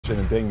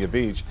Station in Dania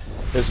Beach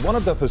is one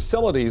of the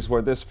facilities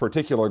where this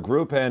particular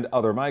group and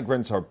other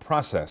migrants are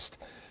processed.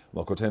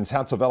 Local 10's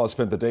Hatzavella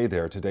spent the day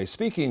there today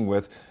speaking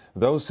with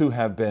those who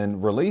have been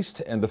released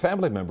and the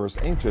family members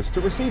anxious to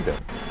receive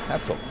them.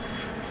 Hatzel.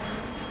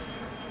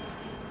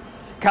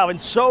 Calvin,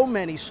 so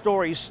many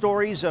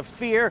stories of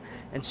fear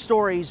and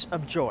stories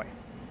of joy.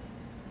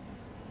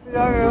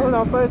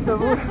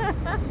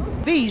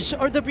 These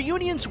are the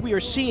reunions we are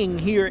seeing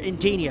here in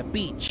Dania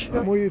Beach.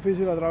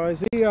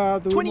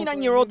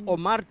 29-year-old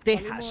Omar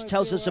Tejas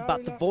tells us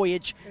about the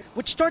voyage,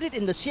 which started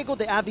in the Ciego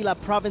de Avila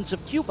province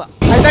of Cuba.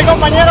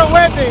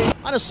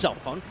 On a cell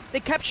phone, they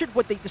captured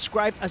what they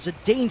described as a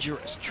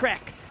dangerous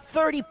trek.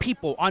 30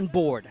 people on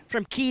board.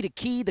 From key to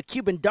key, the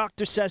Cuban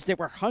doctor says they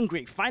were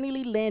hungry,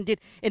 finally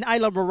landed in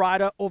Isla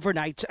Morada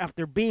overnight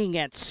after being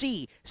at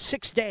sea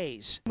 6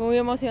 days. Muy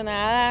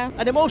emocionada.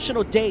 An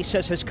emotional day,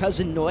 says his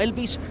cousin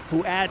Noelvis,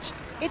 who adds,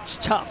 it's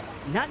tough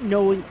not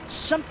knowing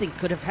something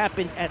could have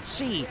happened at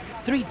sea.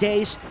 3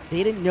 days,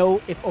 they didn't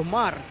know if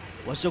Omar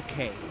was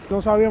okay. No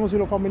sabíamos si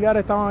los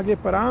familiares estaban aquí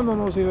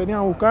esperándonos, si venían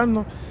a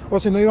buscarnos o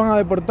si nos iban a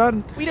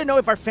deportar. We didn't know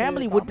if our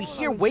family would be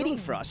here waiting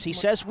for us, he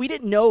says. We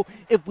didn't know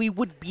if we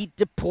would be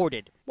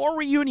deported. More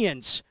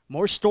reunions,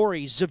 more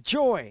stories of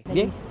joy.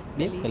 Feliz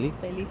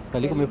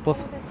con mi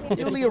esposa.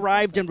 Newly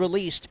arrived and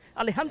released,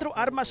 Alejandro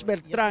Armas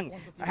Bertrán,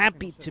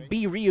 happy to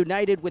be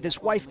reunited with his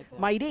wife,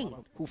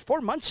 Mayrin, who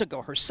 4 months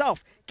ago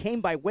herself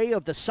came by way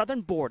of the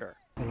southern border.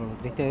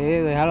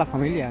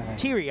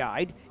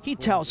 Teary-eyed, he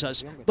tells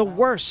us the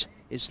worst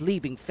is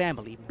leaving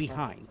family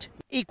behind.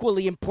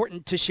 Equally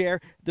important to share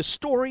the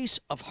stories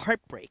of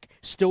heartbreak.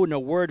 Still no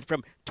word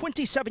from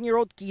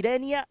 27-year-old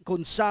Dania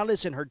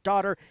Gonzalez and her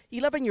daughter,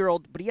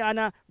 11-year-old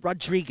Brianna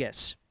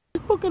Rodriguez.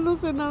 Porque no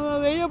sé nada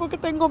de ella, porque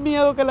tengo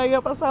miedo que le haya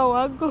pasado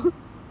algo.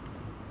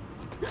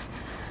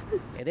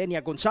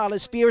 Dania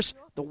Gonzalez fears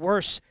the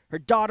worst. Her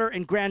daughter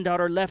and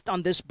granddaughter left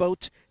on this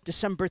boat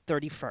December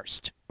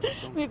 31st.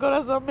 Mi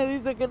corazón me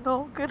dice que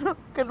no han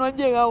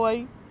llegado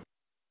ahí.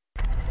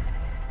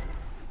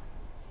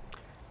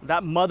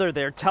 That mother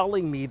there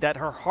telling me that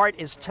her heart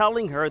is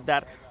telling her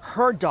that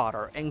her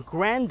daughter and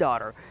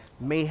granddaughter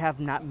may have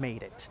not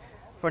made it.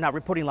 For now,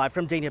 reporting live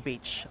from Dania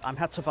Beach, I'm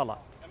Hatzavella,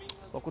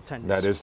 Local 10 News. That is